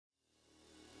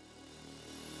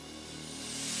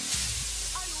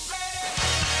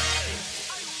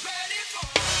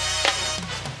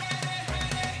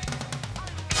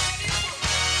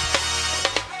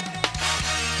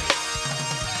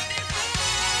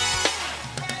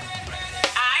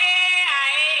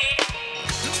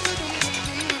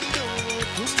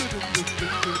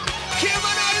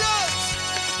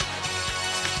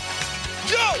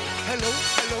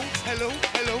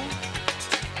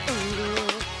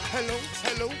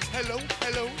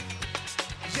hello.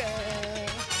 Yeah,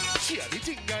 she had the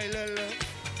thing I love.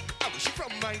 I wish she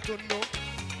from my don't know.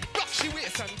 Rock she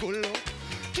waist and go low.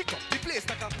 Kick up the place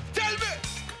like a. Tell me.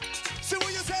 Say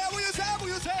what you say, what you say, what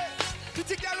you say.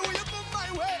 Pretty girl, will you come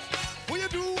my way? What you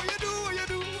do, what you do, what you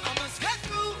do? I must get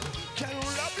you. Girl,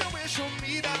 roll up your way, show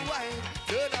me that wine.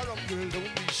 Turn around, girl,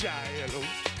 don't be shy. Hello,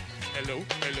 hello,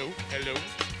 hello, hello.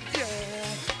 Yeah,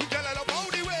 girl, I love how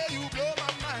the way you blow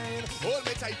my mind. Hold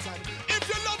me tight and if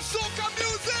you love soca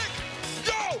music,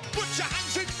 yo, put your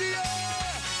hands in the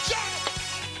air. Jump.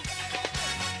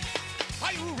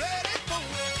 Are you ready for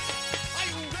it? Are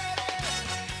you ready?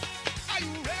 Are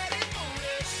you ready for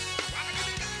it?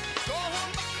 Go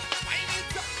home, find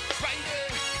it up, find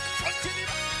it. Front to the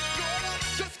back, go on,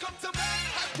 just come to me.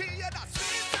 I'll give you that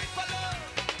sweet type of love.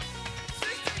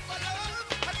 Sweet type of love.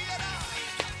 I'll give you that.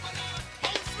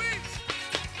 How sweet.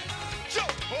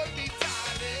 Joe, hold me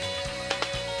darling.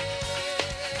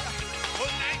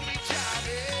 All night we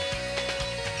jamming.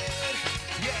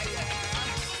 Yeah, yeah.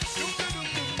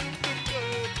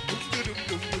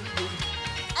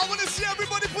 I want to see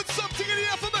everybody put something in the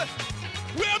air for me.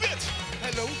 We have it.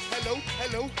 Hello, hello,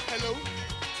 hello, hello.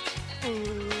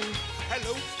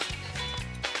 Hello.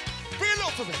 Bring it low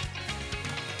for me.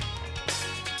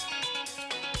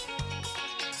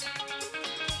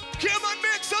 Cayman,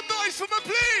 make some noise for me,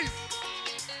 please.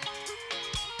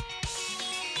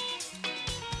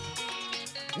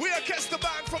 We are Kes the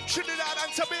band from Trinidad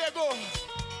and Tobago.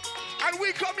 And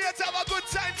we come here to have a good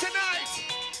time tonight.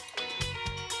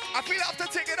 I feel I have to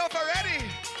take it off already.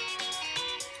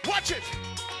 Watch it.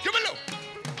 Give me a look.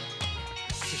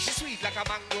 See, she's sweet like a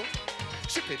mango.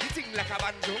 She play the thing like a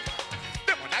banjo.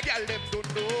 Them on a girl, them don't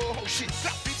know how she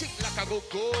clap the thing like a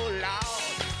go-go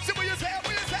loud. See what you say,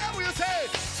 what you say, what you say.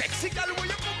 Sexy girl, will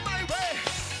you come my way?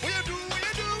 What you do, what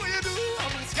you do, what you do?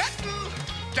 I'm scared to.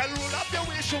 Girl, roll up your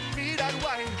way, show me that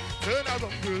wine. Turn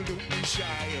around, girl, don't be shy.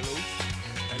 Hello,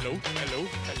 hello, hello,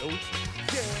 hello.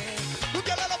 Yeah. Look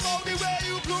at all about the way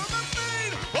you blow my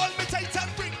mind. Hold me tight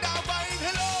and bring that wine.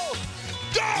 Hello.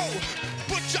 Go.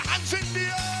 Put your hands in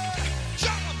the air.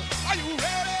 Jam. Are you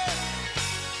ready?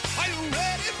 Are you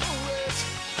ready for it?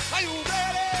 Are you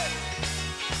ready?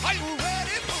 Are you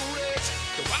ready for it?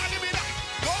 The one give me that.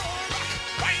 Go rock.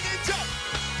 Wind it up.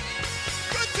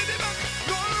 Go to the back.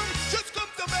 Go on. Just come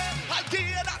to me. I'll give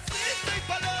you that sweet type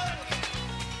of love.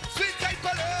 Sweet type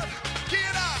of love. Give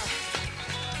you that.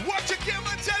 Watch your game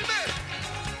and tell me.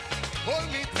 Hold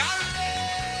me darling.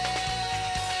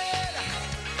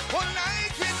 All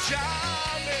night we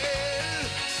jamming.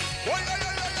 Oh yo yo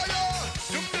yo yo yo.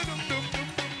 Dum dum dum dum dum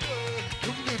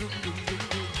dum dum dum dum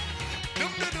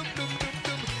dum dum dum dum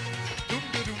dum dum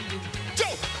dum dum.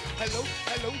 Joe. Hello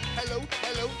hello hello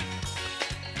hello.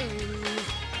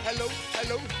 Hello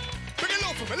hello. Bring it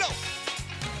low for me, low.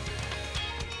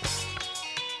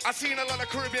 I seen a lot of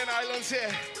Caribbean islands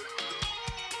here.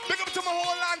 Big up to my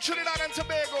whole land, Trinidad and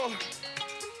Tobago.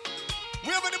 We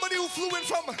have anybody who flew in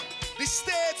from the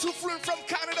States, who flew in from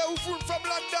Canada, who flew in from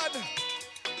London?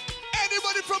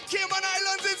 Anybody from Cayman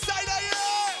Islands inside of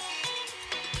here?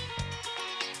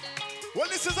 Well,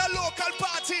 this is a local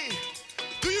party.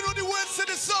 Do you know the words to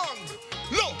the song?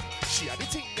 Look, she had the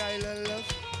thing I love.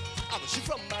 I know she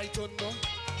from my don't know.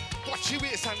 Watch she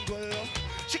waist and go low.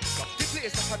 She got the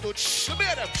place like a Dutch. She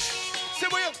made them. Say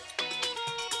what you?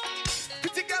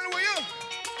 Pretty girl, what you?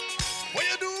 What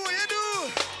you do, what you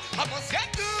do? I must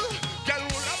get you. Girl,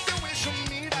 roll up the way, show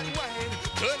me that wine.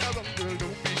 Turn around, girl,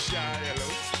 don't be shy. Hello,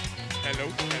 hello,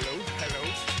 hello, hello.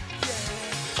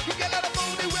 Yeah. You get out of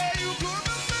the way, you blow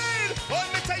my mind. Hold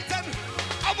me tight and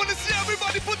I want to see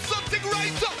everybody put something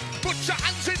right up. Put your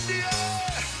hands in the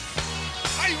air.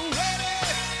 Are you ready?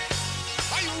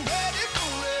 Are you ready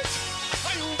for it?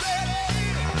 Are you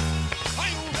ready? Are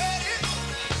you ready?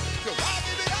 You want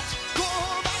me that? Go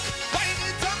back, wind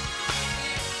it up.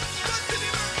 Go to the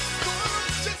back, go on,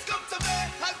 just come to me.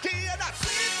 I'll give you that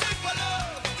sweet type of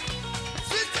love.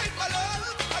 Sweet type of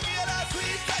love. I'll give you that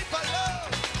sweet type of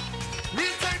love.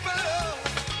 Real type of love.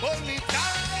 Hold me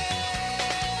darling.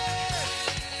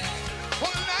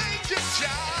 All night you're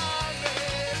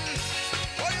jamming.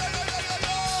 Oh yo yo yo yo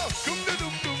yo. Dum dum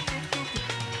dum dum dum dum.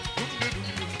 Dum dum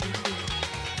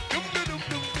dum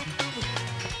dum dum dum.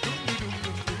 Dum dum dum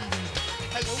dum dum.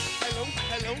 Hello, hello,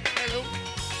 hello, hello.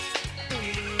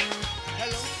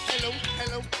 Hello, hello,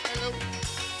 hello, hello.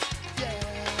 Yeah.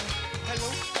 Hello,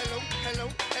 hello, hello,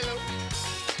 hello.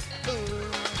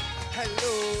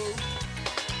 Hello,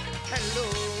 hello.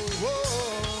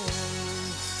 Whoa.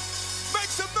 Make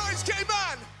some noise, Cayman.